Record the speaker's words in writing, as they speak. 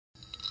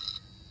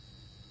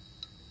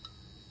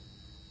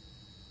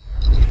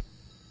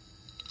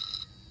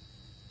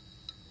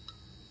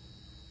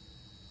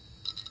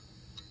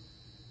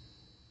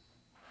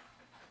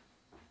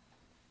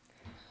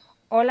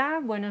Hola,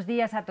 buenos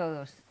días a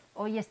todos.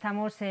 Hoy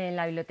estamos en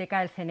la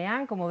biblioteca del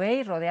CENEAM, como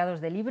veis, rodeados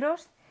de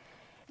libros,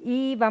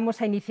 y vamos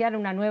a iniciar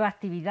una nueva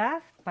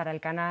actividad para el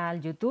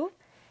canal YouTube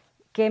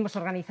que hemos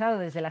organizado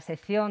desde la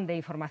sección de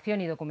información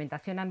y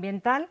documentación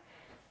ambiental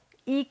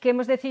y que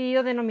hemos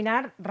decidido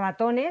denominar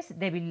Ratones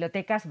de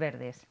Bibliotecas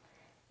Verdes.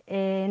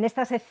 En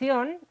esta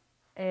sección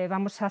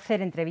vamos a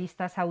hacer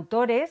entrevistas a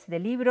autores de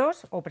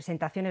libros o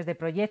presentaciones de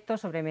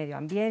proyectos sobre medio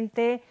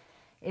ambiente,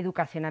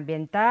 educación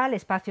ambiental,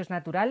 espacios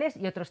naturales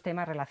y otros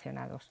temas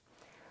relacionados.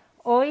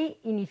 Hoy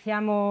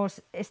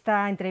iniciamos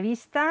esta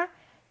entrevista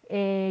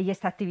y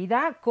esta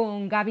actividad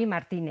con Gabi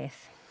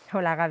Martínez.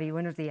 Hola Gabi,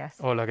 buenos días.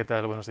 Hola, ¿qué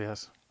tal? Buenos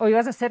días. Hoy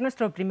vas a ser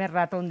nuestro primer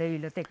ratón de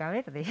Biblioteca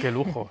Verde. ¡Qué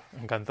lujo!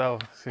 Encantado.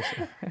 Sí,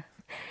 sí.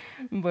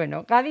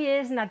 Bueno, Gabi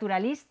es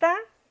naturalista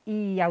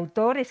y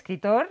autor,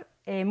 escritor,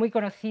 muy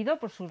conocido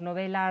por sus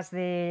novelas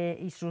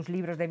y sus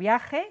libros de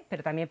viaje,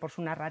 pero también por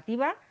su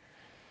narrativa.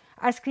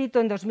 Ha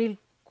escrito en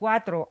 2004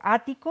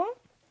 Ático.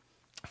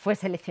 Fue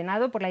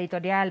seleccionado por la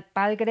editorial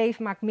Palgrave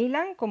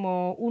Macmillan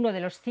como uno de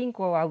los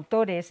 5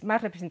 autores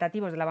más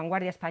representativos de la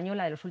vanguardia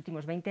española de los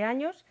últimos 20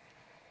 años.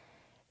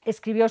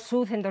 Escribió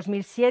Sud en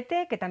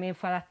 2007, que también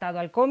fue adaptado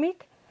al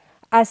cómic.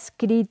 Ha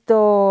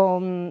escrito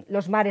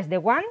Los mares de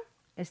Guan,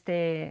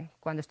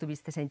 cuando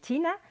estuviste en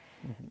China,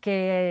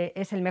 que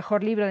es el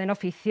mejor libro de no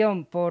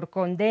ficción por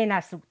Condé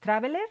Nast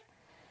Traveler.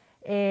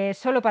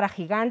 Solo para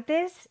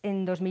gigantes,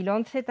 en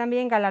 2011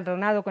 también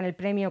galardonado con el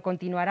premio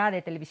Continuará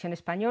de Televisión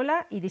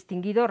Española y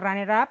distinguido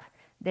runner-up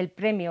del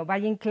premio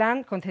Valle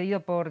Inclán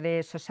concedido por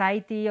The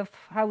Society of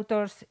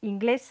Authors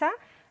inglesa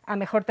a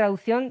mejor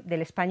traducción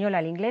del español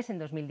al inglés en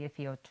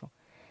 2018.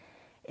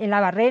 En La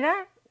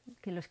Barrera,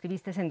 que lo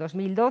escribiste en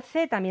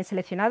 2012, también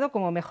seleccionado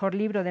como mejor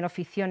libro de no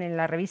ficción en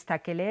la revista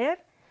Que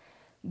Leer.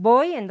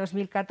 Voy en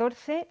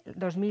 2014,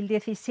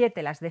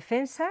 2017 Las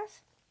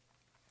Defensas.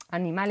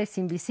 Animales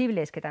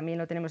invisibles, que también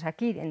lo tenemos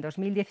aquí, en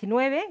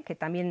 2019, que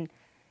también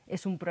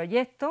es un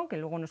proyecto, que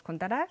luego nos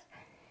contarás,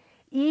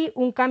 y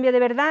Un cambio de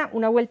verdad,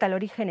 una vuelta al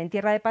origen en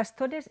tierra de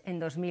pastores, en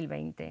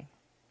 2020,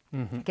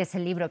 que es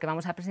el libro que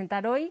vamos a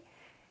presentar hoy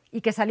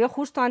y que salió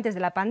justo antes de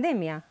la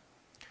pandemia.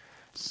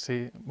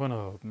 Sí,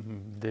 bueno,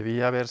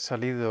 debía haber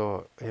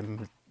salido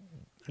en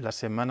la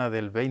semana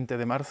del 20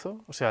 de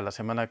marzo, o sea, la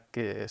semana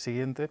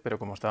siguiente, pero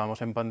como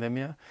estábamos en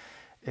pandemia,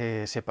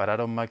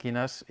 separaron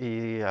máquinas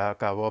y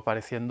acabó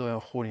apareciendo en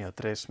junio,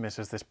 3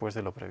 meses después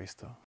de lo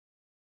previsto.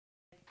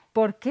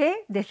 ¿Por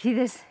qué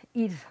decides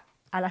ir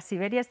a la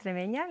Siberia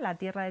extremeña, la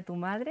tierra de tu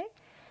madre?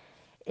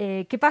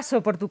 ¿Qué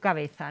pasó por tu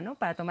cabeza, ¿no?,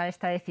 para tomar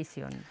esta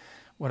decisión?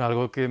 Bueno,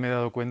 algo que me he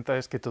dado cuenta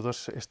es que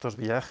todos estos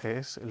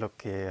viajes lo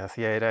que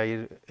hacía era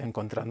ir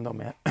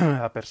encontrándome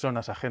a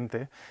personas, a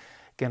gente,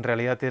 que en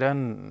realidad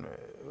eran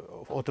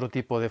otro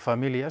tipo de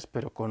familias,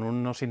 pero con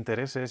unos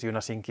intereses y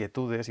unas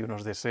inquietudes y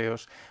unos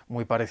deseos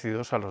muy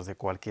parecidos a los de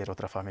cualquier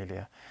otra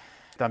familia.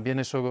 También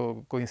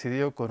eso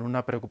coincidió con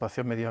una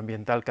preocupación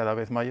medioambiental cada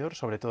vez mayor,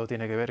 sobre todo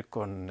tiene que ver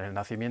con el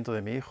nacimiento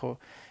de mi hijo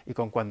y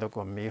con cuando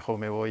con mi hijo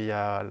me voy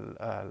al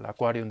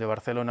Aquarium de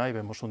Barcelona y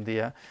vemos un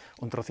día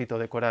un trocito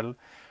de coral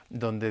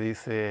donde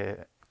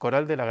dice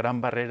coral de la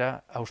Gran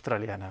Barrera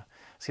Australiana.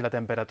 Si la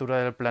temperatura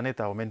del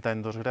planeta aumenta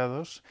en 2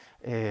 grados,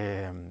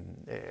 el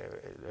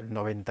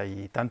 90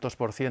 y tantos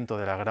 %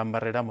 de la Gran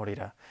Barrera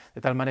morirá.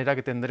 De tal manera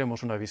que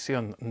tendremos una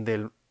visión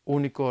del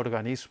único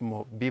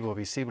organismo vivo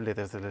visible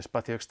desde el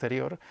espacio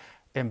exterior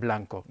en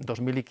blanco,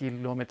 2000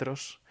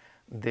 kilómetros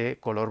de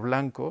color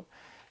blanco,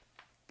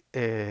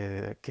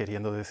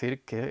 queriendo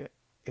decir que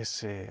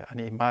ese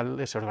animal,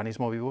 ese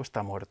organismo vivo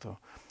está muerto.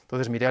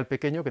 Entonces miré al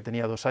pequeño, que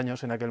tenía 2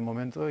 años en aquel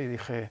momento, y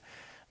dije,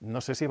 no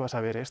sé si vas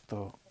a ver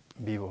esto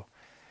vivo.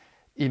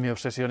 Y me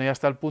obsesioné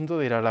hasta el punto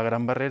de ir a la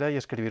Gran Barrera y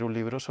escribir un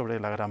libro sobre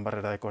la Gran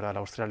Barrera de Coral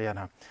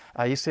australiana.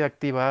 Ahí se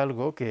activa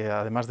algo que,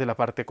 además de la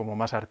parte como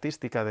más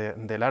artística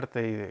del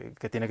arte y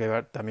que tiene que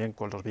ver también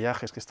con los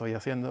viajes que estoy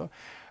haciendo,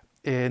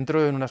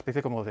 entro en una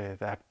especie como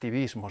de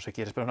activismo, si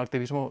quieres, pero un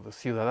activismo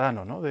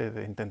ciudadano, ¿no?,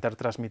 de intentar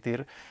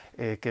transmitir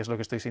qué es lo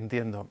que estoy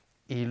sintiendo.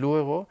 Y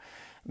luego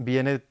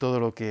viene todo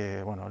lo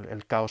que, bueno,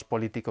 el caos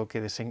político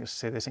que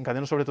se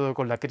desencadenó sobre todo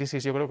con la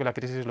crisis. Yo creo que la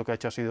crisis lo que ha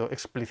hecho ha sido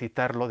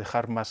explicitarlo,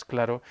 dejar más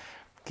claro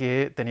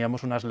que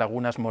teníamos unas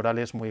lagunas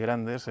morales muy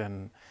grandes,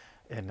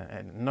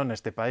 no en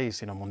este país,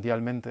 sino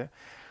mundialmente.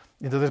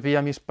 Y entonces vi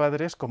a mis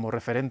padres como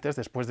referentes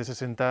después de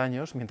 60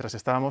 años, mientras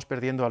estábamos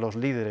perdiendo a los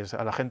líderes,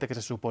 a la gente que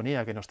se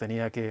suponía que nos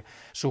tenía que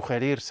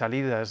sugerir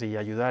salidas y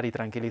ayudar y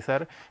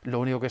tranquilizar, lo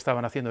único que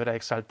estaban haciendo era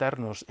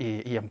exaltarnos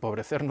y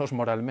empobrecernos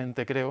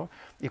moralmente, creo,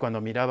 y cuando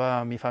miraba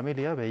a mi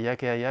familia veía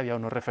que ahí había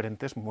unos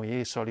referentes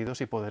muy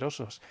sólidos y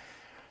poderosos.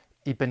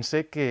 Y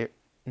pensé que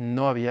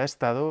no había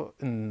estado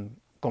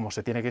como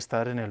se tiene que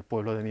estar en el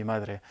pueblo de mi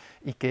madre,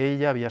 y que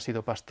ella había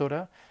sido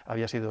pastora,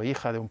 había sido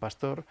hija de un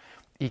pastor,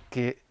 y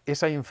que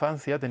esa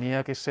infancia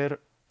tenía que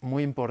ser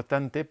muy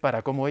importante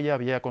para cómo ella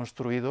había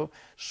construido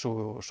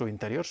su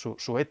interior,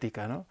 su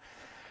ética, ¿no?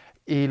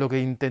 Y lo que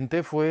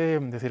intenté fue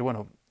decir,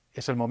 bueno,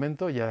 es el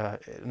momento, ya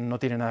no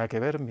tiene nada que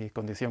ver mi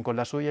condición con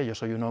la suya, yo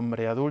soy un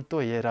hombre adulto,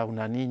 ella era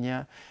una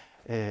niña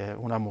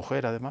una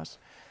mujer además,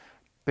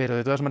 pero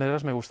de todas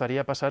maneras me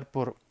gustaría pasar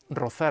por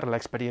rozar la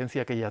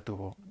experiencia que ella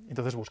tuvo.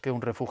 Entonces busqué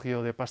un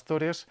refugio de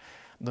pastores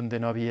donde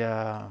no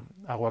había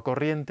agua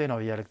corriente, no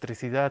había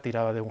electricidad,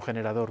 tiraba de un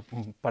generador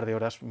un par de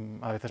horas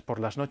a veces por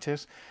las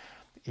noches,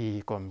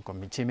 y con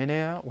mi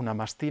chimenea, una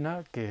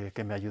mastina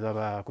que me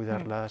ayudaba a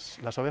cuidar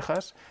las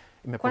ovejas,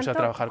 y me puse a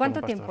trabajar como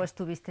pastor. ¿Cuánto tiempo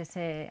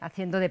estuviste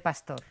haciendo de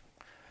pastor?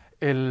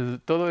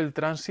 Todo el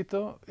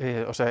tránsito,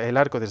 o sea, el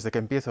arco desde que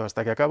empiezo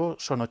hasta que acabo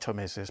son 8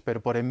 meses, pero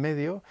por en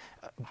medio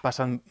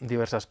pasan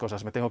diversas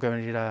cosas. Me tengo que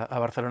venir a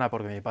Barcelona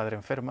porque mi padre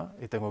enferma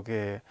y tengo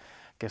que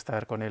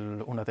estar con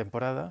él una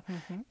temporada,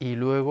 y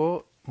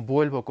luego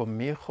vuelvo con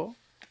mi hijo,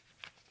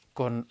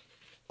 con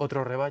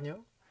otro rebaño,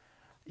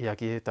 y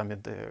aquí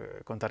también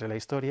te contaré la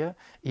historia,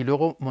 y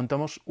luego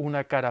montamos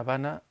una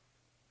caravana,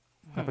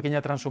 una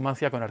pequeña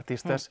transhumancia con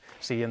artistas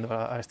siguiendo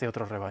a este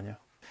otro rebaño.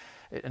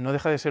 No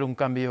deja de ser un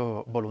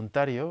cambio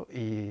voluntario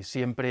y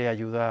siempre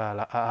ayuda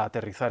a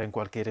aterrizar en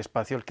cualquier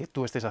espacio el que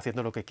tú estés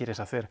haciendo lo que quieres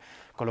hacer,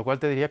 con lo cual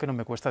te diría que no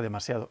me cuesta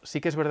demasiado.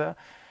 Sí que es verdad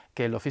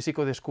que en lo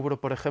físico descubro,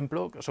 por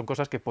ejemplo, son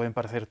cosas que pueden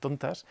parecer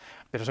tontas,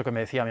 pero eso que me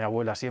decía mi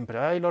abuela siempre,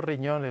 ¡ay, los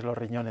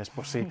riñones!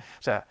 Pues sí,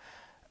 o sea,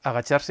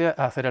 agacharse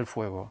a hacer el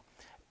fuego.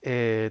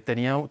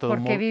 Tenía todo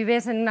Porque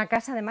vives en una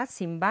casa además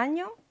sin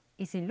baño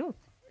y sin luz.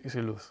 Y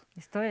sin luz.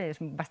 Esto es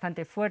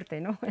bastante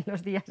fuerte, ¿no?, en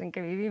los días en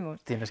que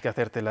vivimos. Tienes que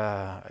hacerte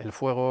el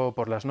fuego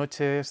por las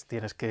noches,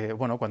 tienes que,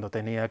 bueno, cuando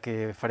tenía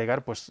que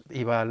fregar, pues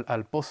iba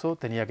al pozo,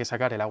 tenía que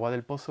sacar el agua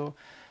del pozo,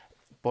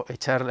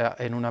 echarla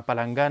en una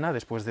palangana,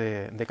 después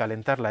de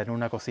calentarla en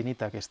una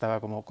cocinita que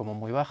estaba como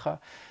muy baja,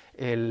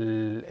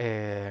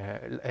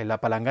 la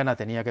palangana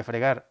tenía que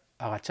fregar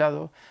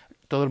agachado,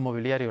 todo el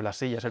mobiliario, las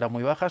sillas eran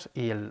muy bajas,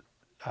 y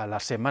a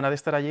la semana de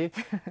estar allí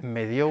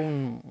me dio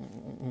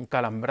un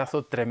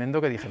calambrazo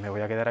tremendo que dije, me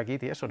voy a quedar aquí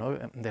tieso, ¿no?,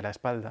 de la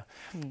espalda.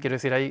 Quiero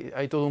decir,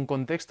 hay todo un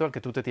contexto al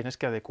que tú te tienes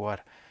que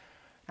adecuar.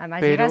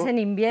 Además llegas en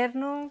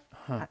invierno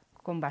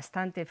con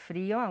bastante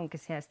frío, aunque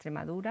sea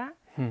Extremadura.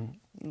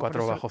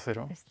 4 bajo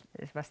cero.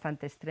 Es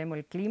bastante extremo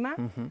el clima.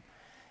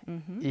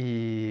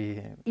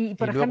 Y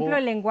por ejemplo, luego,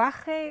 el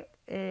lenguaje,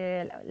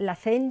 el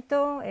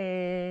acento,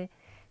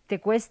 ¿te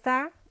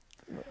cuesta?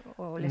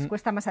 ¿O les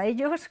cuesta más a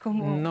ellos?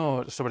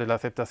 No, sobre la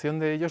aceptación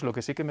de ellos, lo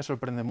que sí que me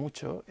sorprende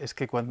mucho es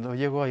que cuando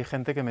llego hay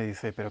gente que me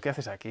dice, ¿pero qué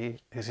haces aquí?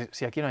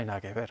 Si aquí no hay nada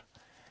que ver.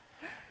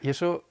 Y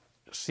eso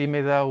sí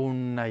me da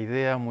una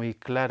idea muy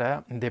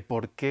clara de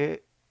por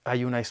qué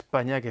hay una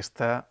España que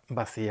está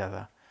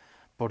vaciada,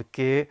 por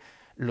qué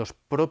los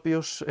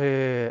propios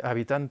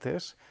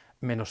habitantes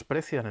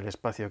menosprecian el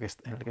espacio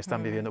en el que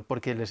están viviendo,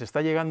 porque les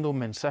está llegando un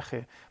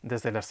mensaje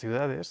desde las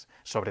ciudades,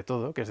 sobre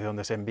todo, que es de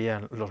donde se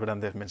envían los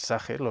grandes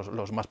mensajes,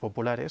 los más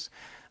populares,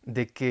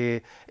 de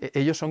que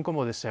ellos son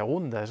como de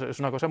segunda. Es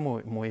una cosa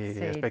muy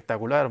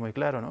espectacular, muy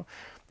claro, ¿no?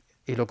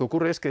 Y lo que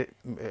ocurre es que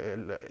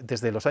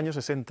desde los años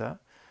 60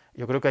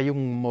 yo creo que hay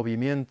un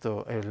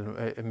movimiento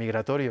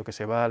migratorio que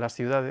se va a las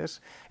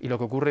ciudades, y lo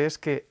que ocurre es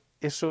que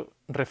eso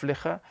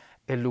refleja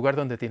el lugar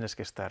donde tienes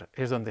que estar,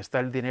 es donde está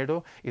el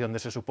dinero y donde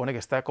se supone que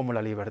está como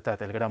la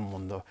libertad, el gran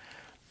mundo.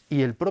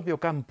 Y el propio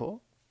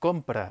campo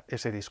compra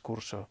ese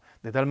discurso,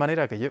 de tal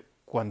manera que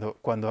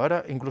cuando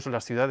ahora incluso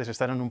las ciudades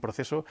están en un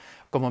proceso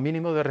como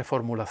mínimo de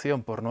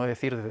reformulación, por no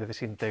decir de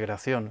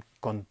desintegración,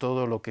 con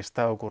todo lo que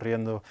está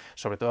ocurriendo,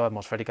 sobre todo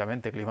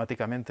atmosféricamente,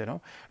 climáticamente,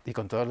 ¿no?, y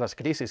con todas las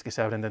crisis que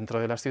se abren dentro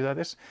de las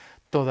ciudades,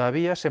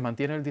 todavía se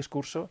mantiene el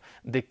discurso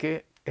de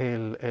que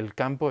el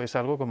campo es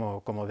algo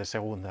como de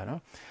segunda,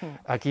 ¿no?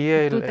 Aquí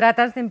tú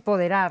tratas de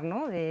empoderar,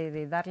 ¿no?,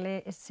 de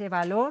darle ese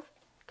valor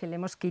que le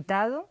hemos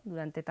quitado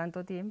durante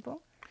tanto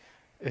tiempo.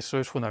 Eso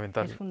es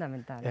fundamental. Es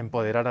fundamental.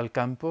 Empoderar al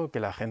campo, que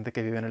la gente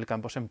que vive en el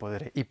campo se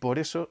empodere. Y por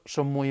eso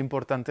son muy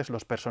importantes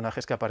los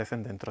personajes que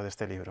aparecen dentro de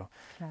este libro.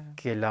 Claro.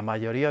 Que la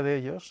mayoría de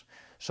ellos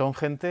son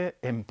gente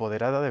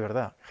empoderada de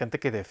verdad, gente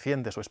que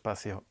defiende su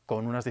espacio,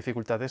 con unas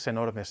dificultades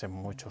enormes en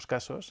muchos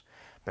casos,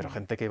 pero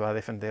gente que va a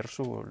defender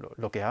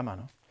lo que ama,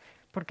 ¿no?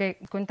 Porque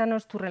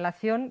cuéntanos tu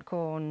relación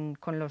con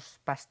los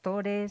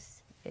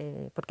pastores,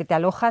 porque te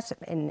alojas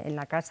en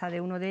la casa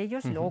de uno de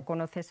ellos y luego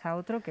conoces a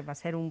otro que va a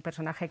ser un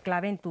personaje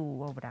clave en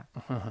tu obra.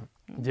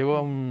 Llego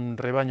a un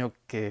rebaño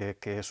que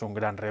es un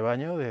gran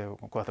rebaño de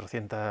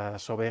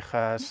 400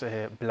 ovejas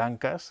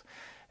blancas,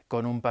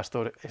 con un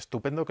pastor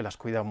estupendo que las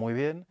cuida muy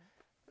bien.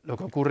 Lo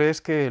que ocurre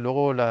es que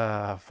luego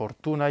la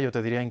fortuna, yo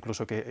te diría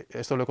incluso que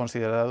esto lo he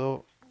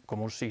considerado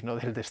como un signo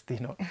del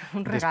destino.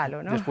 Un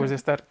regalo, ¿no? Después de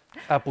estar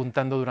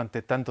apuntando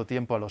durante tanto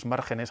tiempo a los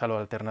márgenes, a lo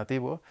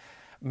alternativo,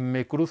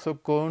 me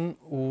cruzo con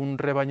un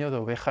rebaño de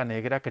oveja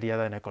negra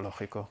criada en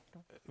ecológico.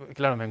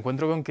 Claro, me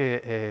encuentro con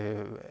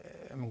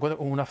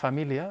una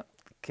familia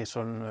que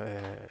son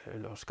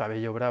los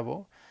Cabello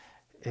Bravo,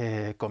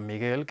 con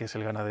Miguel, que es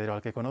el ganadero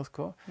al que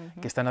conozco,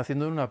 que están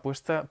haciendo una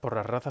apuesta por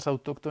las razas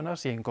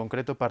autóctonas y en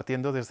concreto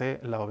partiendo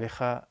desde la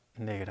oveja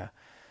negra,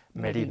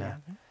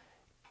 Merina.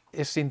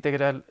 Es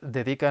integral,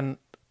 dedican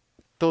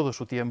todo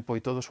su tiempo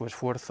y todo su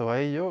esfuerzo a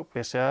ello,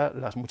 pese a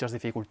las muchas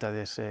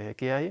dificultades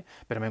que hay,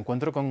 pero me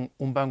encuentro con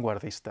un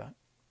vanguardista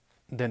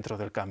dentro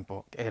del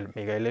campo.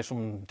 Miguel es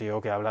un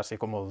tío que habla así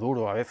como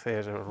duro, a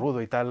veces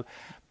rudo y tal,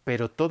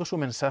 pero todo su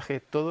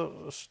mensaje,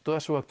 toda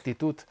su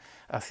actitud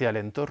hacia el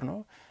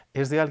entorno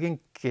es de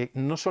alguien que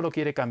no solo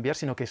quiere cambiar,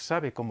 sino que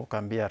sabe cómo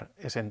cambiar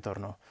ese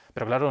entorno.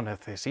 Pero claro,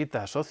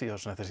 necesita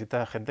socios,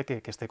 necesita gente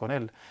que esté con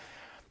él.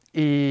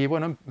 Y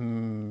bueno,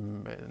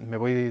 me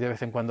voy de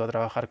vez en cuando a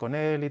trabajar con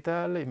él y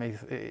tal,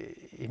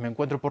 y me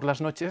encuentro por las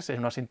noches en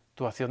una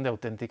situación de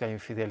auténtica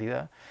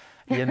infidelidad,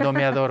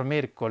 yéndome a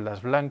dormir con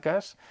las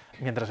blancas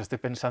mientras estoy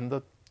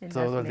pensando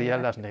todo el día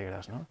en las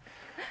negras, ¿no?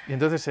 Y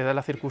entonces se da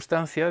la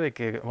circunstancia de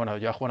que, bueno,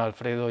 yo a Juan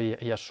Alfredo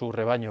y a su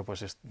rebaño,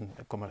 pues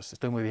como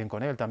estoy muy bien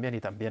con él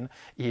también,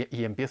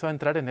 y empiezo a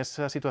entrar en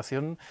esa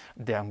situación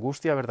de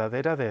angustia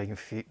verdadera, de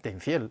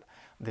infiel,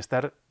 de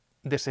estar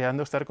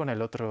deseando estar con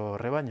el otro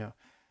rebaño.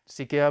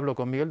 Sí que hablo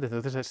con Miguel,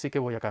 entonces sí que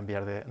voy a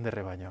cambiar de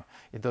rebaño.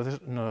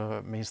 Entonces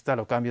me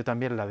instalo, cambio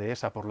también la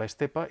dehesa por la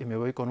estepa y me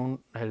voy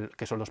con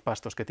que son los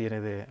pastos que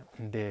tiene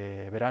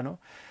de verano,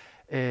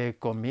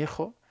 con mi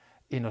hijo,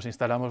 y nos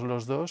instalamos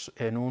los dos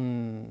en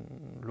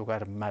un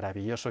lugar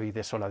maravilloso y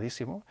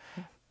desoladísimo,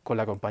 con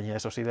la compañía,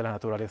 eso sí, de la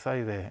naturaleza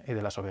y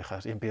de las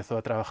ovejas. Y empiezo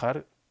a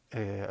trabajar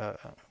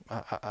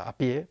a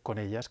pie con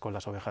ellas, con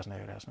las ovejas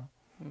negras, ¿no?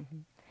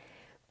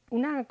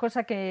 Una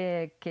cosa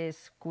que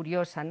es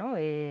curiosa, ¿no?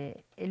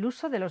 El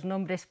uso de los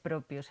nombres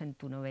propios en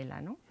tu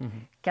novela, ¿no?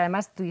 Que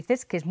además tú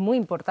dices que es muy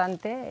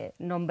importante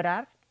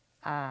nombrar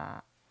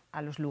a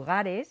los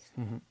lugares,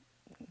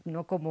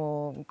 no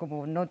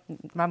no,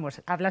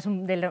 vamos, hablas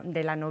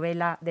de la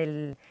novela,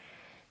 del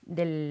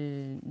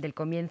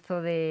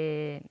comienzo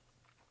de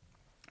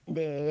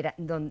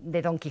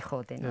Don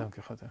Quijote, ¿no? De Don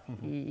Quijote.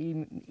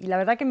 Y la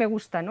verdad que me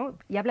gusta, ¿no?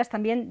 Y hablas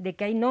también de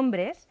que hay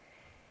nombres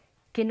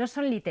que no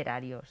son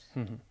literarios,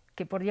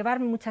 que por llevar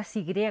muchas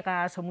Y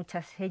o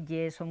muchas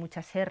Ys o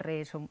muchas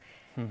Rs,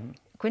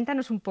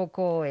 cuéntanos un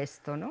poco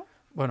esto, ¿no?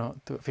 Bueno,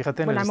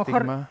 fíjate en el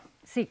estigma.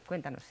 Sí,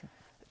 cuéntanos. Sí.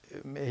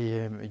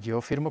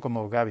 Yo firmo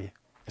como Gabi,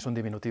 es un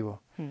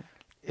diminutivo.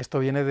 Esto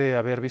viene de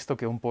haber visto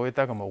que un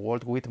poeta como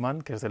Walt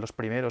Whitman, que es de los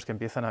primeros que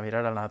empiezan a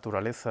mirar a la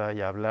naturaleza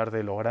y a hablar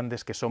de lo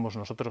grandes que somos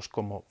nosotros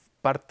como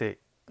parte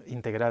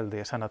integral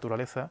de esa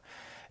naturaleza,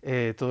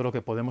 todo lo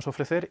que podemos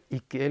ofrecer, y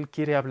que él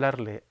quiere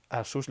hablarle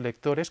a sus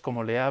lectores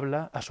como le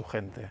habla a su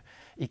gente,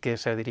 y que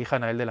se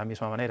dirijan a él de la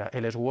misma manera.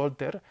 Él es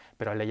Walter,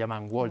 pero a él le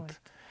llaman Walt.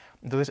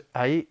 Entonces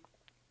ahí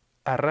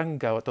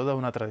arranca toda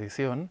una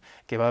tradición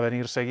que va a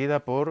venir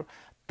seguida por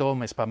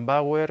Tom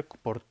Spanbauer,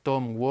 por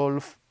Tom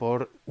Wolfe,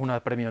 por un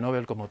premio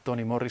Nobel como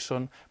Toni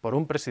Morrison, por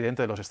un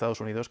presidente de los Estados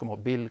Unidos como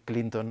Bill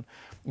Clinton,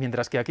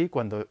 mientras que aquí,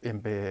 cuando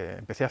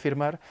empecé a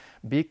firmar,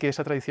 vi que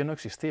esa tradición no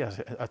existía,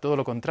 a todo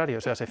lo contrario,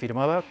 o sea, se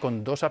firmaba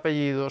con dos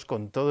apellidos,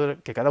 con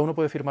todo, que cada uno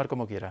puede firmar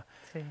como quiera,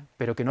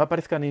 pero que no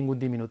aparezca ningún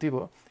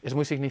diminutivo es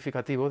muy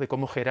significativo de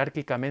cómo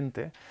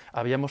jerárquicamente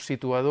habíamos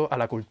situado a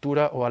la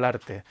cultura o al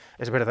arte.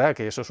 Es verdad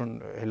que eso es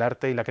el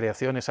arte y la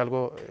creación es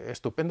algo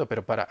estupendo,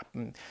 pero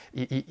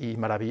y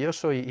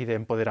maravilloso y de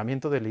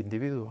empoderamiento del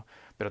individuo,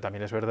 pero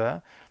también es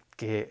verdad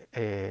que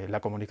la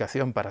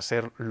comunicación, para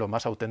ser lo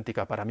más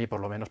auténtica para mí, por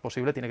lo menos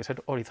posible, tiene que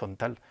ser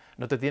horizontal,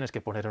 no te tienes que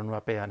poner en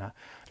una peana.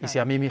 Claro. Y si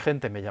a mí mi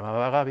gente me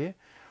llamaba Gabi,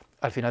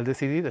 al final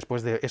decidí,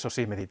 después de eso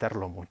sí,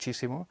 meditarlo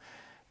muchísimo,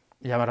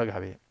 llamar a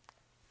Gabi.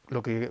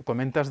 Lo que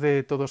comentas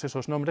de todos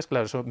esos nombres,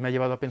 claro, eso me ha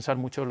llevado a pensar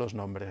mucho en los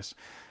nombres.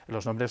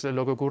 Los nombres,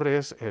 lo que ocurre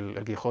es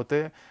el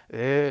Quijote,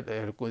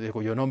 de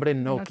cuyo nombre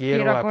no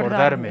quiero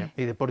acordarme.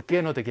 ¿Y de por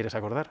qué no te quieres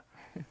acordar?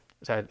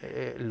 O sea,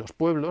 los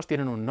pueblos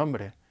tienen un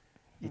nombre,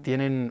 y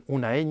tienen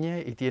una ñ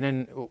y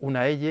tienen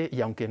una elle,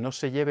 y aunque no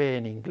se lleve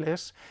en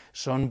inglés,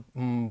 son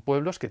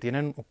pueblos que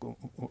tienen,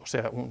 o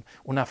sea,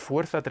 una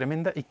fuerza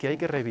tremenda y que hay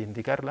que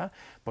reivindicarla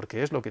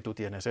porque es lo que tú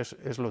tienes,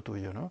 es lo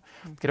tuyo, ¿no?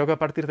 Creo que a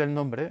partir del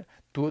nombre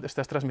tú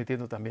estás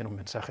transmitiendo también un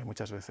mensaje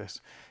muchas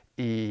veces,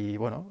 y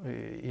bueno,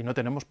 y no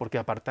tenemos por qué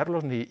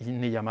apartarlos ni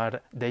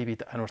llamar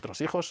David a nuestros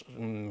hijos,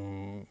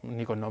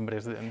 ni con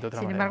nombres de otra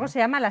manera. Sin embargo, ¿no? Se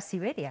llama la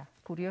Siberia,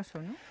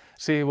 curioso, ¿no?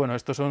 Sí, bueno,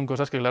 esto son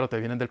cosas que, claro, te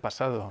vienen del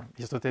pasado,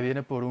 y esto te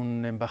viene por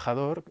un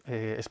embajador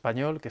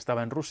español que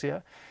estaba en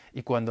Rusia,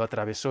 y cuando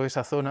atravesó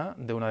esa zona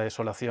de una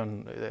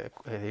desolación,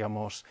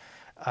 digamos,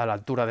 a la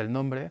altura del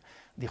nombre,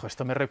 dijo,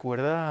 esto me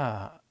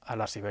recuerda a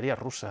la Siberia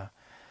rusa.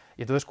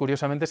 Y entonces,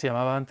 curiosamente, se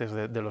llamaba antes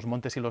de los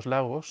montes y los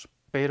lagos,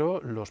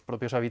 pero los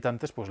propios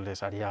habitantes pues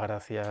les haría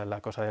gracia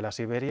la cosa de la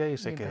Siberia y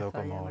se quedó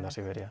como la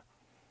Siberia.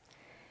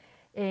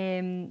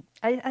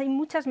 Hay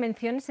muchas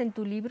menciones en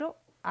tu libro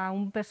a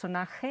un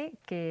personaje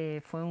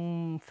que fue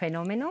un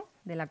fenómeno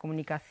de la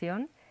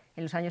comunicación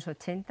en los años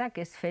 80,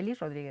 que es Félix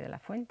Rodríguez de la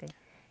Fuente.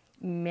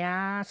 Me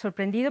ha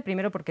sorprendido,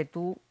 primero porque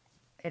tú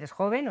eres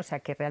joven, o sea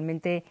que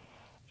realmente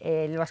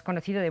lo has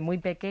conocido de muy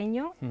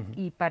pequeño,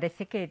 y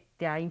parece que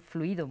te ha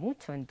influido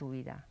mucho en tu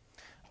vida.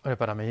 Bueno,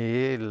 para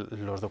mí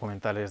los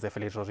documentales de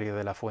Félix Rodríguez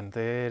de la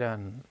Fuente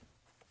eran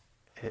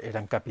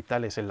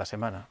capitales en la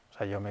semana. O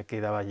sea, yo me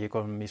quedaba allí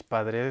con mis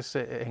padres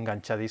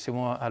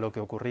enganchadísimo a lo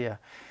que ocurría.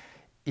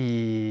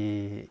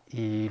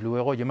 Y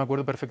luego yo me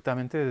acuerdo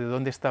perfectamente de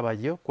dónde estaba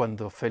yo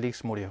cuando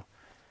Félix murió.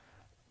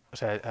 O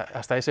sea,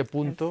 hasta ese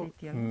punto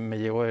sitio, ¿no? me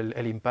llegó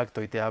el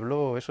impacto, y te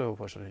hablo, eso,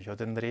 pues yo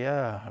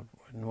tendría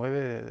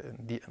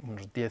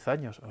unos 10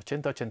 años,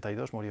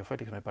 82 murió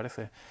Félix, me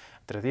parece,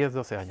 entre 10 y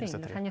 12 Sí, años en los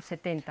tendría. años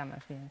 70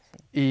 más bien,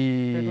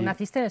 sí. Pero tú Y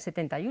naciste en el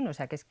 71, o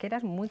sea, que es que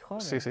eras muy sí,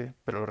 joven. sí,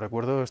 pero lo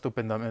recuerdo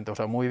estupendamente, o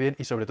sea, muy bien,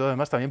 y sobre todo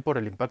además también por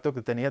el impacto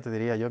que tenía, te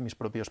diría yo, mis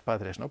propios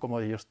padres, ¿no? Como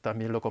ellos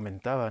también lo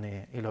comentaban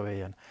y lo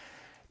veían.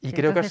 Y Sí,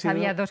 creo que ha entonces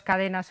había sido... 2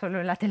 cadenas solo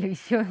en la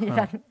televisión y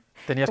ah,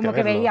 tenías que como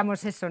que verlo,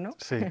 veíamos eso, ¿no?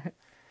 sí.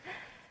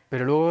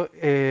 Pero luego,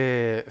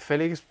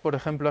 Félix, por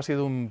ejemplo, ha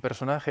sido un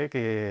personaje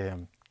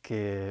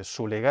que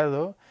su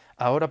legado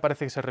ahora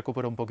parece que se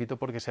recupera un poquito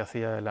porque se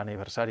hacía el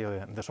aniversario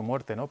de su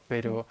muerte, ¿no?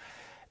 Pero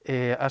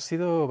ha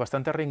sido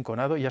bastante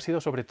arrinconado y ha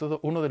sido sobre todo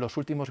uno de los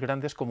últimos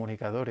grandes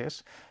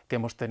comunicadores que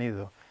hemos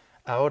tenido.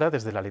 Ahora,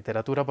 desde la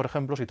literatura, por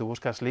ejemplo, si tú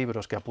buscas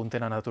libros que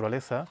apunten a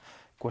naturaleza,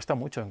 cuesta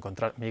mucho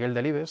encontrar. Miguel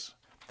Delibes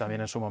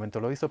también en su momento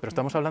lo hizo, pero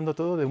estamos hablando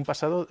todo de un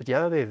pasado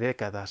ya de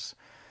décadas.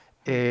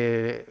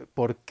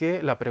 ¿Por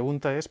qué? La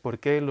pregunta es ¿por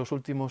qué en las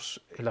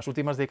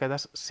últimas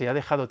décadas se ha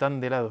dejado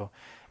tan de lado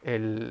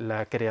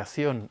la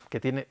creación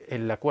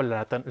en la cual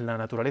la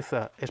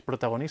naturaleza es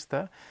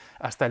protagonista,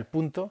 hasta el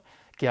punto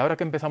que ahora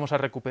que empezamos a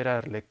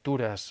recuperar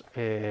lecturas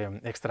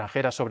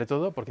extranjeras, sobre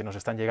todo, porque nos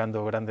están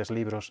llegando grandes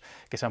libros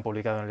que se han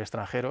publicado en el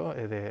extranjero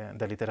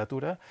de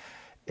literatura,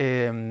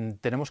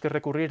 tenemos que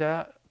recurrir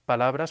a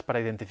palabras para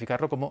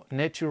identificarlo como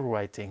nature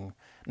writing.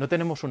 No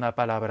tenemos una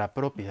palabra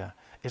propia.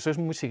 Eso es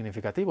muy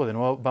significativo. De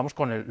nuevo, vamos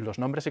con los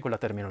nombres y con la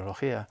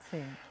terminología. Sí.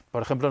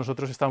 Por ejemplo,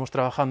 nosotros estamos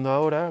trabajando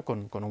ahora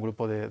con un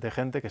grupo de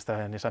gente que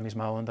está en esa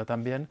misma onda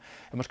también.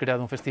 Hemos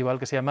creado un festival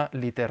que se llama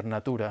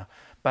Liternatura,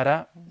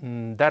 para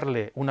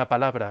darle una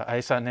palabra a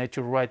esa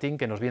nature writing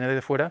que nos viene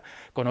de fuera,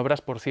 con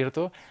obras, por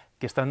cierto,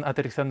 que están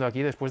aterrizando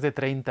aquí después de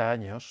 30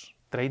 años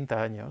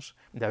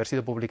de haber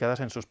sido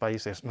publicadas en sus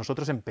países.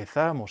 Nosotros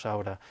empezamos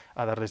ahora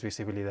a darles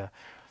visibilidad.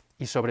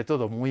 Y sobre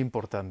todo, muy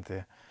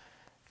importante,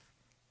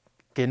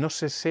 que no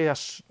se sea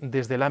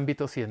desde el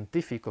ámbito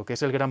científico, que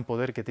es el gran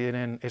poder que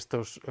tienen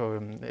estos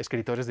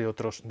escritores de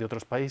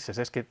otros países,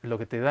 es que lo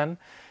que te dan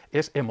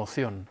es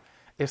emoción.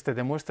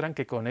 Demuestran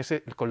que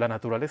con la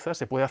naturaleza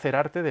se puede hacer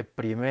arte de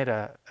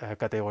primera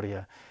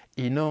categoría,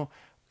 y no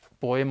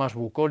poemas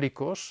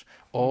bucólicos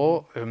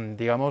o,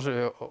 digamos,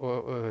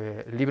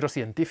 libros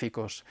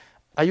científicos.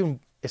 Hay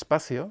un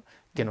espacio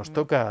que nos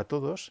toca a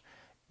todos,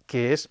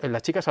 que es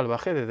La chica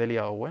salvaje de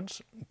Delia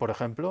Owens, por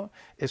ejemplo.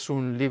 Es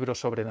un libro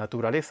sobre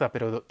naturaleza,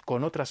 pero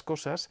con otras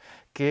cosas,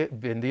 que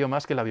vendió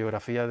más que la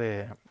biografía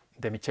de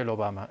Michelle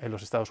Obama en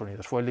los Estados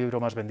Unidos. Fue el libro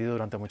más vendido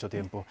durante mucho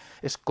tiempo.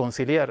 Es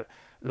conciliar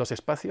los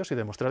espacios y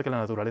demostrar que la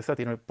naturaleza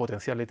tiene un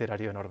potencial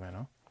literario enorme,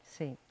 ¿no?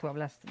 Sí, tú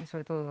hablas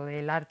sobre todo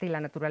del arte y la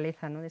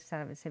naturaleza, ¿no? De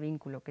ese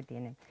vínculo que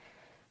tienen.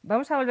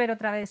 Vamos a volver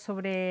otra vez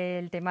sobre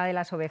el tema de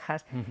las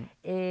ovejas.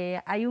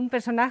 Hay un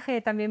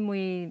personaje también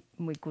muy,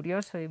 muy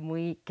curioso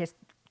y que es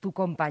tu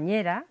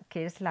compañera,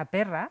 que es la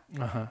perra.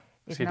 Ajá,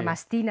 es Siria. una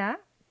mastina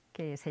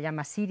que se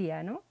llama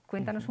Siria, ¿no?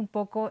 Cuéntanos un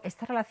poco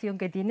esta relación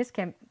que tienes,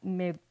 que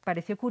me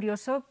pareció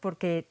curioso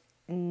porque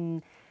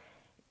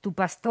tu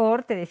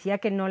pastor te decía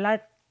que no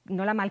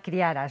la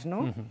malcriaras,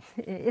 ¿no?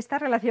 Esta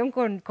relación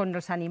con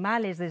los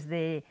animales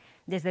desde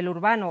lo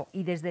urbano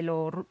y desde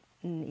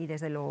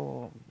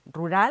lo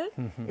rural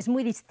es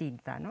muy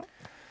distinta, ¿no?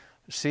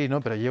 Sí,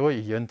 no, pero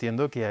yo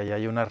entiendo que ahí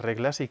hay unas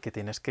reglas y que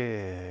tienes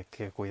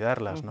que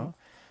cuidarlas, ¿no?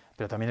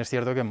 Pero también es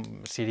cierto que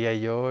Siria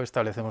y yo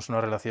establecemos una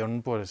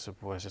relación pues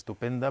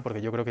estupenda, porque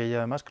yo creo que ella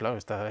además, claro,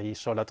 está ahí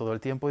sola todo el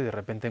tiempo y de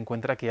repente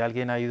encuentra que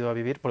alguien ha ido a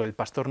vivir, porque el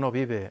pastor no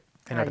vive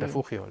en el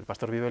refugio, el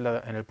pastor vive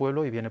en el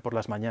pueblo y viene por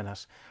las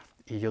mañanas,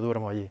 y yo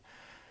duermo allí.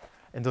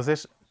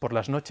 Entonces, por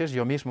las noches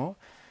yo mismo,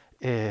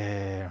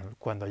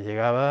 cuando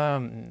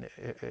llegaba,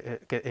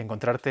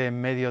 encontrarte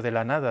en medio de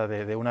la nada,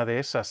 de una de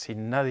esas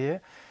sin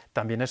nadie,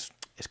 también es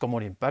como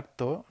un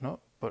impacto, ¿no?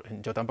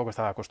 Yo tampoco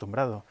estaba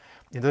acostumbrado.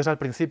 Y entonces al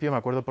principio, me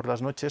acuerdo por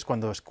las noches,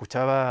 cuando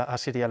escuchaba a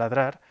Siria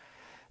ladrar,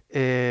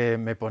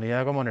 me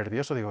ponía como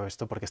nervioso. Digo,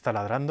 ¿esto por qué está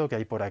ladrando? ¿Qué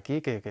hay por aquí?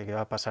 ¿Que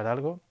va a pasar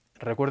algo?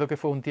 Recuerdo que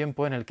fue un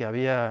tiempo en el que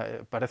había,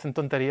 parecen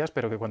tonterías,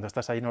 pero que cuando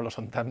estás ahí no lo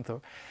son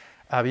tanto.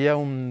 Había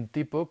un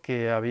tipo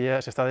que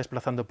se estaba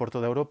desplazando por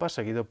toda Europa,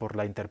 seguido por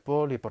la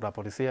Interpol y por la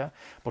policía,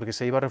 porque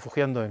se iba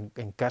refugiando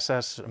en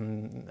casas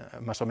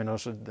más o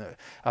menos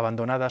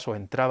abandonadas, o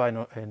entraba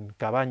en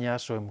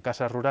cabañas o en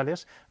casas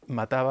rurales,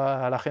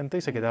 mataba a la gente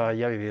y se quedaba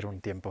allí a vivir un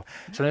tiempo.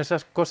 Son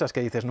esas cosas que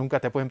dices, nunca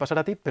te pueden pasar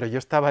a ti, pero yo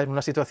estaba en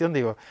una situación,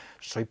 digo,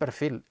 soy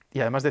perfil. Y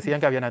además decían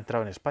que habían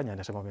entrado en España en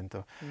ese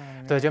momento.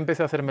 Entonces yo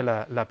empecé a hacerme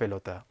la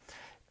pelota.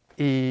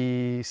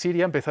 Y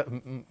Siria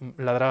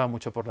ladraba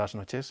mucho por las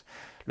noches.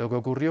 Lo que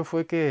ocurrió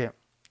fue que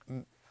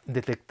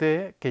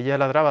detecté que ella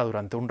ladraba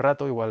durante un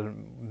rato, igual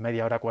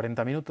media hora,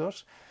 40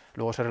 minutos,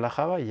 luego se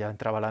relajaba y ya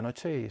entraba la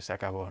noche y se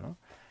acabó, ¿no?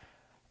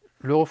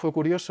 Luego fue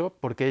curioso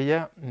porque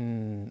ella,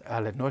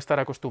 al no estar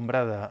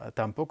acostumbrada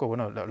tampoco,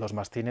 bueno, los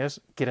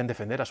mastines quieren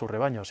defender a su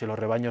rebaño. Si los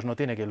rebaños no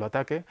tiene quien lo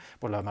ataque,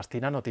 pues la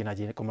mastina no tiene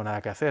allí como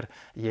nada que hacer.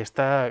 Y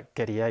esta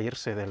quería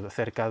irse del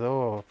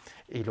cercado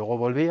y luego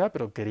volvía,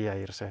 pero quería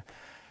irse.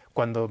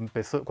 cuando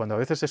a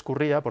veces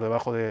escurría por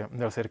debajo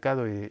del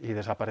cercado y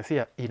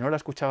desaparecía y no la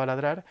escuchaba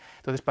ladrar,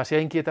 entonces pasé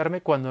a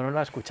inquietarme cuando no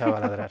la escuchaba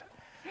ladrar,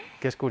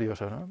 que es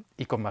curioso, ¿no?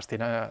 Y con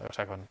Mastina, o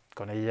sea,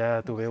 con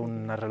ella tuve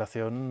una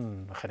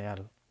relación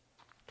genial.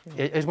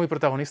 Es muy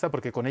protagonista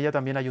porque con ella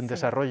también hay un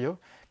desarrollo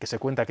que se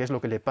cuenta qué es lo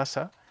que le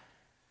pasa.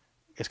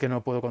 Es que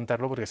no puedo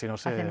contarlo porque si no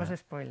hacemos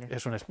spoiler.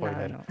 es un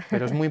spoiler. No, no.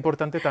 Pero es muy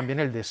importante también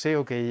el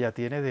deseo que ella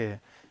tiene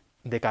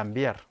de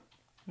cambiar.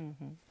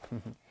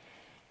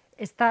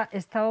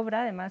 Esta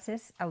obra además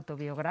es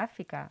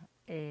autobiográfica,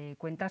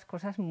 cuentas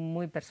cosas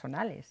muy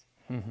personales.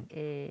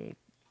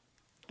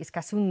 Es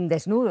casi un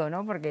desnudo,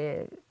 ¿no?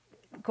 Porque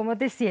 ¿cómo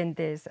te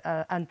sientes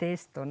ante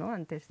esto, ¿no?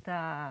 Ante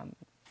esta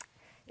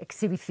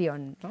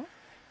exhibición, ¿no?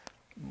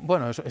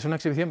 Bueno, es una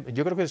exhibición,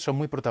 yo creo que son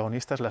muy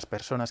protagonistas las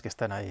personas que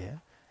están ahí, ¿eh?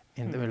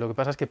 Lo que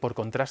pasa es que por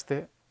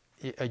contraste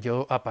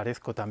yo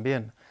aparezco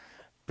también,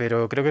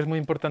 pero creo que es muy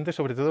importante,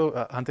 sobre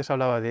todo, antes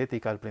hablaba de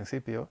ética al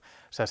principio,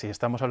 o sea, si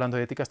estamos hablando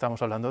de ética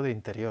estamos hablando de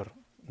interior,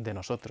 de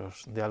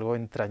nosotros, de algo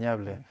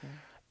entrañable.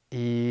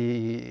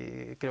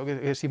 Y creo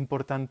que es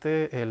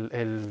importante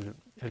el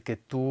que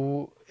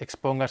tú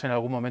expongas en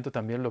algún momento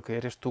también lo que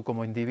eres tú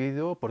como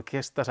individuo, por qué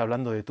estás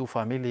hablando de tu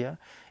familia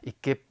y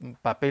qué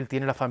papel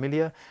tiene la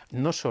familia,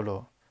 no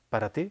solo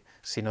para ti,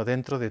 sino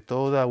dentro de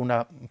toda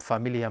una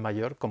familia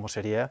mayor, como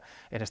sería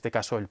en este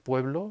caso el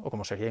pueblo o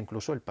como sería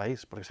incluso el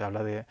país, porque se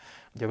habla de,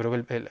 yo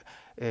creo que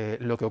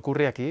lo que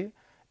ocurre aquí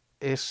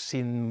es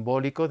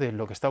simbólico de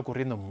lo que está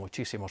ocurriendo en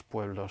muchísimos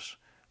pueblos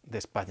de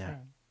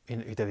España. Sí.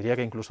 Y te diría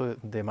que incluso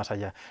de más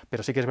allá.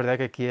 Pero sí que es verdad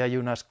que aquí hay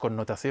unas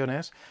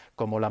connotaciones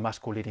como la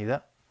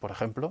masculinidad, por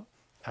ejemplo.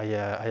 Hay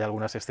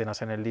algunas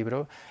escenas en el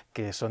libro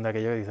que son de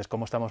aquello que dices,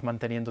 ¿cómo estamos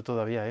manteniendo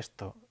todavía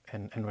esto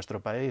en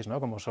nuestro país,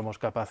 ¿no? ¿Cómo somos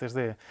capaces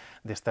de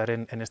estar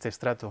en este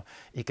estrato?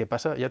 Y qué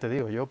pasa, ya te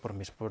digo, yo por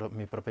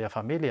mi propia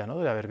familia, ¿no?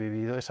 De haber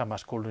vivido esa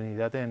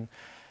masculinidad en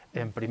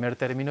primer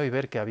término y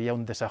ver que había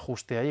un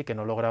desajuste ahí que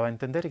no lograba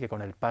entender y que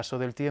con el paso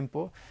del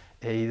tiempo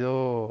he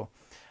ido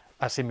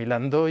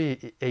asimilando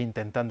e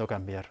intentando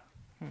cambiar.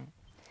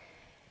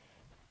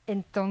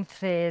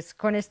 Entonces,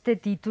 con este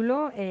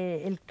título,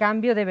 ¿el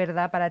cambio de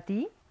verdad para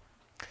ti?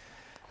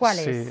 ¿Cuál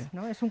es?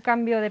 ¿No? ¿Es un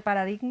cambio de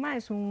paradigma?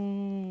 ¿Es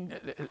un...?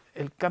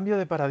 El cambio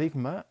de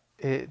paradigma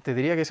te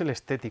diría que es el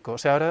estético. O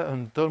sea, ahora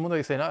todo el mundo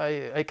dice, no,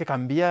 hay que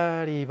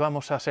cambiar y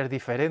vamos a ser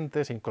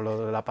diferentes, y con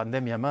lo de la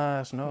pandemia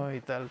más, ¿no? Y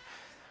tal.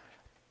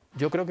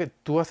 Yo creo que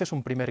tú haces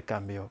un primer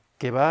cambio,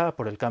 que va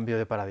por el cambio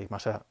de paradigma.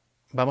 O sea,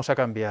 vamos a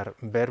cambiar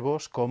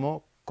verbos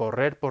como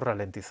correr por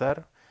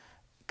ralentizar,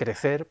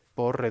 crecer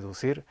por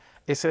reducir.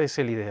 Ese es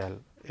el ideal.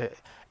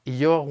 Y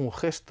yo hago un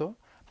gesto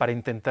para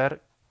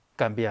intentar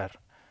cambiar.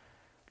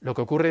 Lo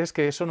que ocurre es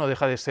que eso no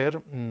deja de ser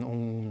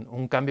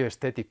un cambio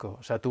estético.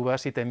 O sea, tú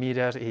vas y te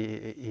miras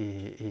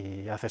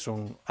y haces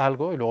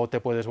algo y luego te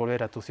puedes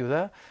volver a tu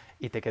ciudad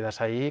y te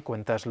quedas ahí,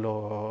 cuentas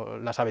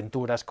las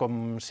aventuras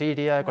con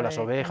Siria, con las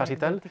ovejas y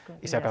tal,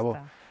 y se acabó.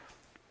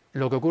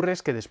 Lo que ocurre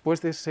es que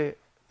después de ese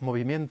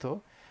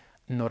movimiento,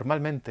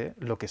 normalmente,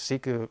 lo que sí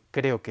que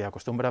creo que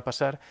acostumbra a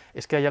pasar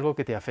es que hay algo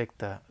que te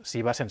afecta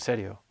si vas en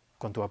serio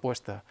con tu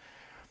apuesta.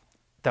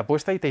 Te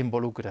apuesta y te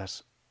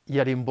involucras. Y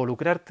al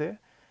involucrarte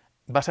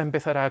vas a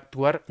empezar a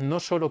actuar no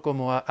solo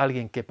como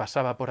alguien que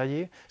pasaba por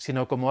allí,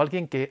 sino como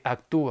alguien que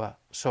actúa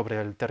sobre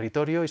el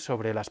territorio y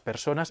sobre las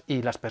personas,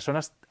 y las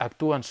personas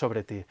actúan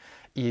sobre ti.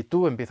 Y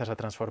tú empiezas a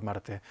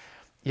transformarte.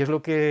 Y es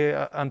lo que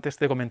antes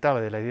te comentaba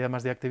de la idea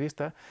más de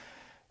activista.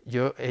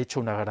 Yo he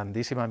hecho una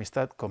grandísima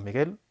amistad con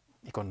Miguel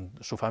y con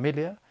su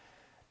familia.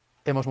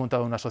 Hemos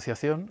montado una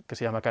asociación que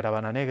se llama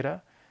Caravana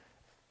Negra.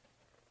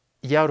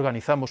 Ya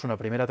organizamos una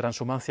primera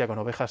transhumancia con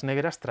Ovejas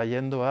negras,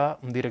 trayendo a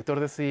un director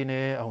de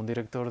cine, a un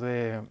director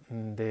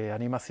de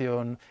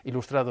animación,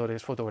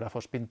 ilustradores,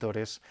 fotógrafos,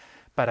 pintores,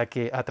 para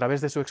que a través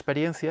de su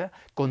experiencia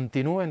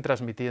continúen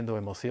transmitiendo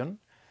emoción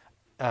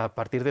a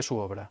partir de su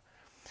obra.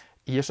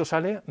 Y eso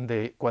sale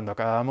de cuando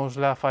acabamos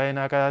la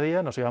faena cada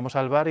día, nos íbamos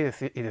al bar y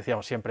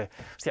decíamos siempre,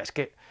 hostia, es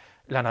que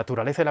la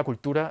naturaleza y la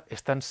cultura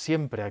están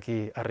siempre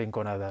aquí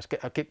arrinconadas.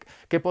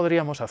 ¿Qué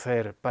podríamos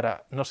hacer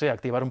para, no sé,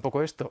 activar un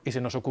poco esto? Y se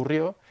nos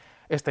ocurrió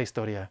esta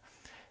historia.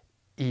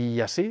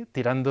 Y así,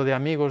 tirando de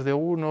amigos de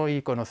uno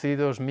y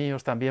conocidos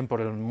míos también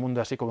por el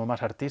mundo así como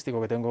más artístico,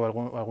 que tengo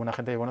alguna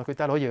gente que conozco y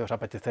tal, oye, ¿os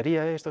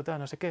apetecería esto, tal,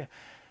 no sé qué?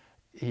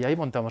 Y ahí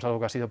montamos algo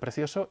que ha sido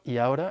precioso y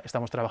ahora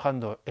estamos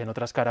trabajando en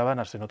otras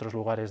caravanas en otros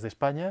lugares de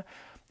España.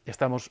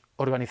 Estamos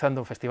organizando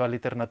un festival de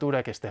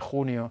literatura que este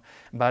junio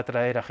va a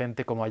traer a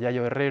gente como a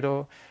Yayo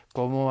Herrero,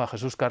 como a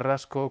Jesús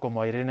Carrasco,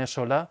 como a Irene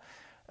Solá,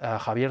 a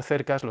Javier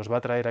Cercas, los va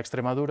a traer a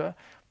Extremadura,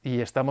 y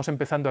estamos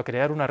empezando a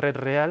crear una red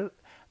real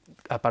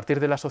a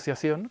partir de la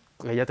asociación,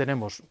 que ya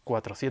tenemos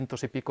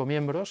 400 y pico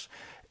miembros,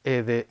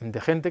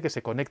 de gente que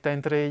se conecta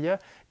entre ella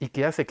y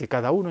que hace que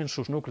cada uno en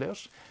sus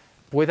núcleos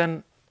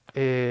puedan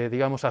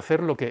digamos,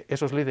 hacer lo que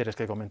esos líderes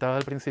que comentaba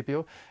al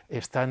principio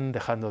están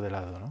dejando de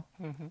lado, ¿no?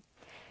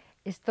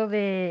 Esto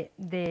de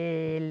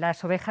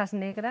las ovejas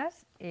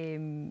negras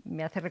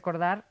me hace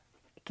recordar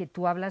que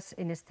tú hablas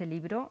en este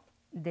libro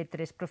de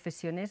tres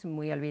profesiones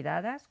muy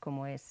olvidadas,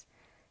 como es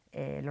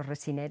los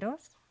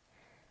resineros,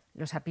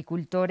 los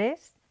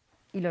apicultores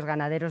y los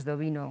ganaderos de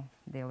ovino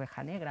de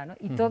oveja negra, ¿no?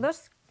 Y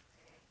todos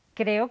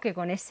creo que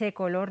con ese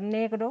color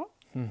negro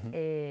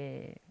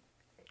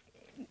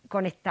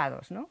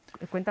conectados, ¿no?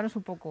 Cuéntanos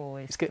un poco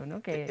esto,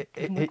 ¿no? Que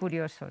es muy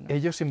curioso, ¿no?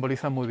 Ellos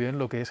simbolizan muy bien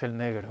lo que es el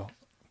negro,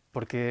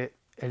 porque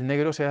el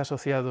negro se ha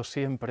asociado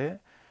siempre,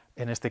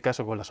 en este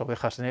caso con las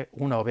ovejas,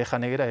 una oveja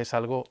negra es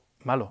algo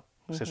malo,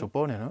 se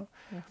supone, ¿no?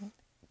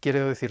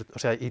 Quiero decir, o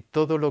sea, y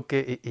todo lo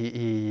que,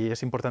 y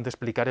es importante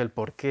explicar el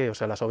por qué, o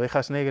sea, las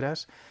ovejas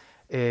negras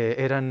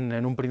eran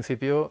en un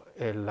principio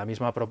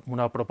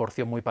una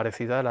proporción muy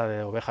parecida a la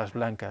de ovejas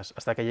blancas,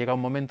 hasta que llega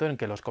un momento en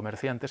que los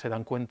comerciantes se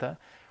dan cuenta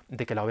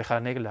de que la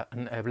oveja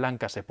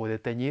blanca se puede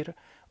teñir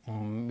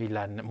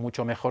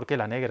mucho mejor que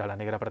la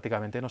negra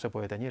prácticamente no se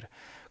puede teñir,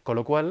 con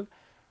lo cual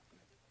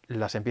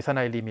las empiezan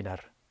a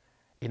eliminar.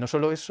 Y no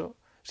solo eso,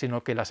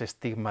 sino que las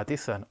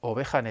estigmatizan,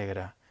 oveja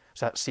negra. O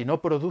sea, si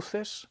no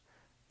produces,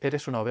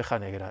 eres una oveja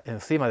negra.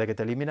 Encima de que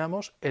te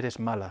eliminamos, eres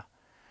mala.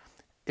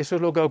 Eso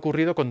es lo que ha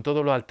ocurrido con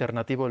todo lo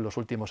alternativo en los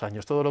últimos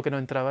años. Todo lo que no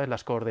entraba en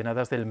las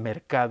coordenadas del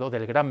mercado,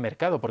 del gran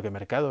mercado, porque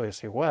mercado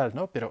es igual,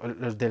 ¿no? Pero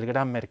los del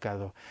gran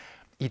mercado.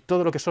 Y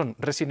todo lo que son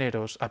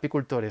resineros,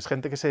 apicultores,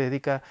 gente que se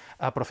dedica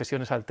a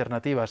profesiones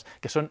alternativas,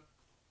 que son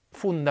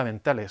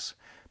fundamentales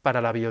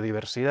para la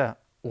biodiversidad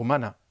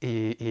humana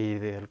y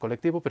del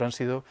colectivo, pero han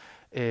sido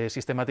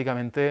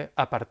sistemáticamente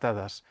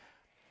apartadas.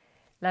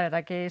 La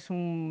verdad que es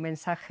un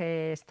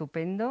mensaje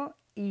estupendo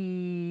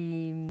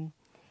y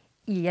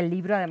el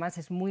libro además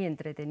es muy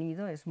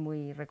entretenido, es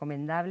muy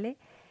recomendable.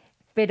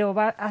 Pero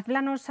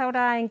háblanos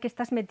ahora en qué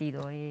estás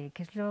metido, qué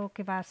es lo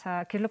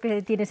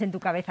que tienes en tu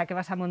cabeza, qué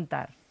vas a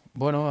montar.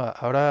 Bueno,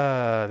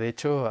 ahora de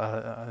hecho,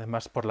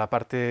 además por la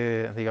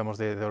parte, digamos,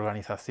 de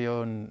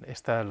organización,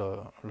 están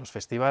los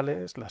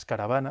festivales, las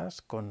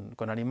caravanas con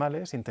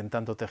animales,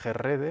 intentando tejer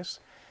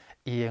redes,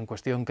 y en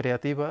cuestión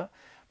creativa,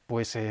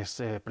 pues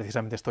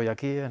precisamente estoy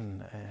aquí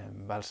en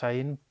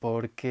Balsaín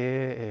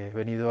porque he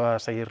venido a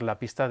seguir la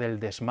pista del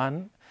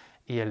desmán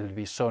y el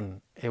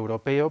bisón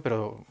europeo,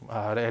 pero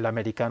ahora el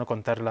americano,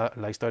 contar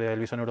la historia del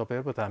bisón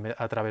europeo, pero también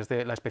a través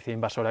de la especie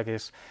invasora que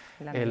es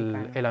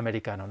el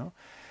americano, ¿no?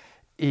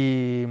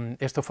 Y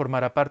esto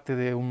formará parte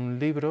de un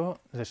libro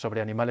sobre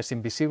animales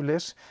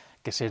invisibles,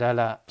 que será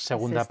la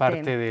segunda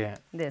parte de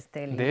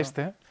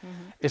este.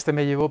 Este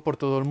me llevó por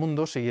todo el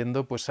mundo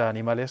siguiendo pues, a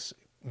animales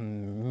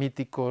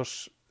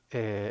míticos,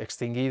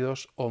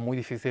 extinguidos o muy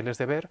difíciles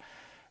de ver,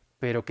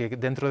 pero que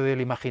dentro del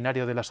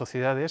imaginario de las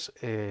sociedades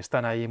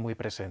están ahí muy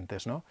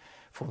presentes, ¿no?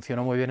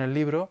 Funcionó muy bien el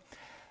libro.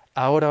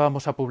 Ahora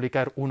vamos a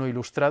publicar uno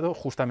ilustrado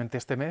justamente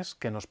este mes,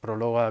 que nos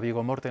prologa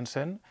Viggo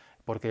Mortensen,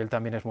 porque él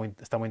también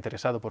está muy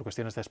interesado por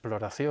cuestiones de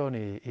exploración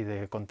y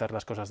de contar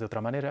las cosas de otra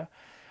manera.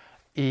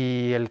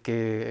 Y el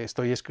que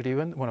estoy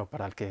escribiendo, bueno,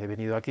 para el que he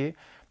venido aquí,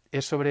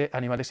 es sobre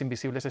animales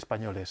invisibles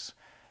españoles.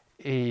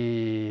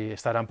 Y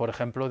estarán, por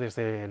ejemplo,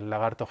 desde el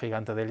lagarto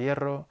gigante del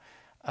Hierro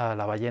a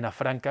la ballena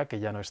franca,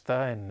 que ya no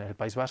está en el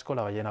País Vasco,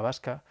 la ballena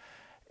vasca,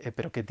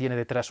 pero que tiene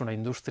detrás una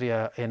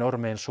industria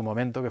enorme en su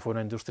momento, que fue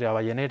una industria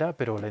ballenera,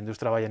 pero la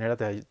industria ballenera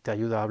te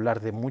ayuda a hablar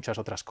de muchas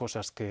otras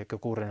cosas que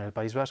ocurren en el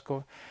País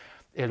Vasco.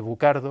 El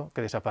bucardo,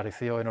 que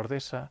desapareció en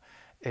Ordesa,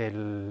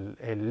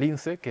 el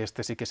lince, que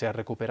este sí que se ha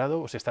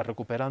recuperado o se está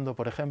recuperando,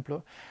 por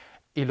ejemplo,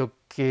 y lo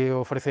que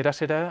ofrecerá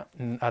será,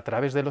 a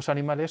través de los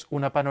animales,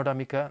 una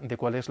panorámica de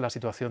cuál es la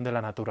situación de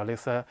la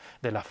naturaleza,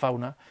 de la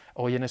fauna,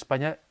 hoy en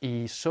España,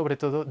 y sobre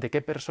todo de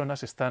qué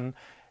personas están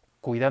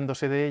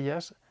cuidándose de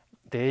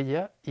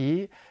ella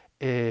y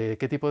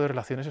qué tipo de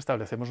relaciones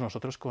establecemos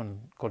nosotros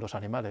con los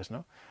animales,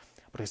 ¿no?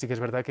 Porque sí que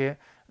es verdad que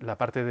la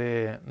parte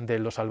de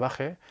lo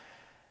salvaje,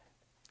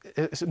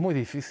 es muy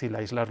difícil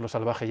aislar lo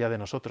salvaje ya de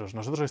nosotros.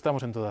 Nosotros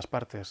estamos en todas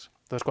partes.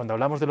 Entonces, cuando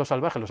hablamos de lo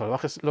salvaje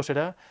lo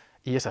será,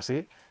 y es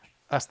así,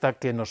 hasta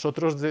que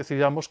nosotros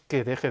decidamos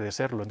que deje de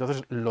serlo.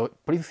 Entonces, lo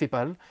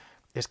principal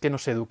es que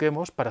nos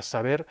eduquemos para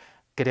saber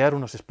crear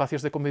unos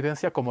espacios de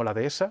convivencia como la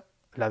dehesa.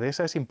 La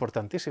dehesa es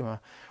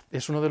importantísima.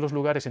 Es uno de los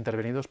lugares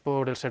intervenidos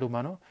por el ser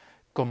humano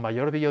con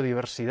mayor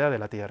biodiversidad de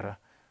la Tierra.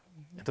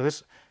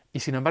 Entonces, y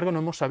sin embargo no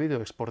hemos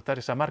sabido exportar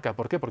esa marca.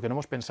 ¿Por qué? Porque no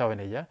hemos pensado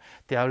en ella.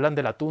 Te hablan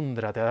de la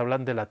tundra, te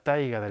hablan de la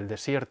taiga, del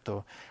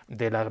desierto,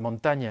 de la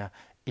montaña,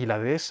 y la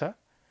dehesa,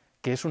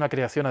 que es una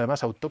creación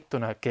además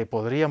autóctona que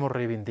podríamos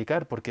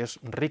reivindicar porque es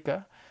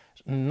rica,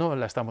 no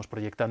la estamos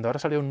proyectando. Ahora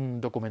salió un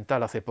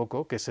documental hace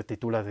poco que se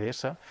titula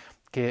Dehesa,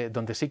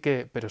 donde sí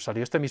que, pero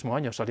salió este mismo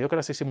año, salió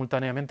casi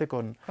simultáneamente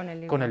con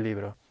el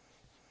libro.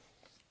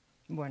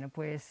 Bueno,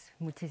 pues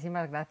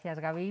muchísimas gracias,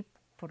 Gabi,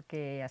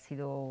 porque ha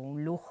sido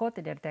un lujo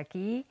tenerte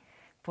aquí,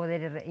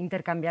 poder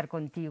intercambiar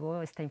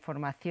contigo esta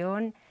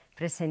información,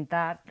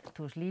 presentar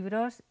tus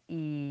libros,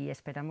 y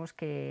esperamos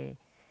que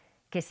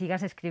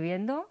sigas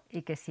escribiendo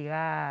y que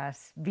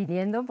sigas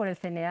viniendo por el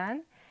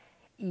CENEAM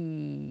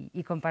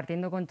y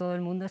compartiendo con todo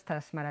el mundo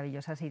estas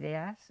maravillosas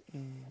ideas.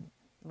 Y,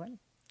 bueno.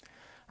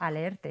 a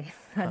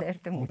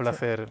leerte mucho. Un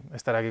placer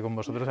estar aquí con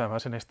vosotros,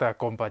 además en esta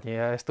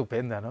compañía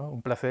estupenda, ¿no?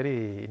 Un placer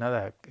y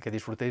nada, que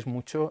disfrutéis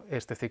mucho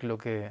este ciclo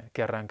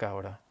que arranca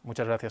ahora.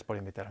 Muchas gracias por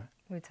invitarme.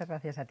 Muchas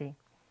gracias a ti.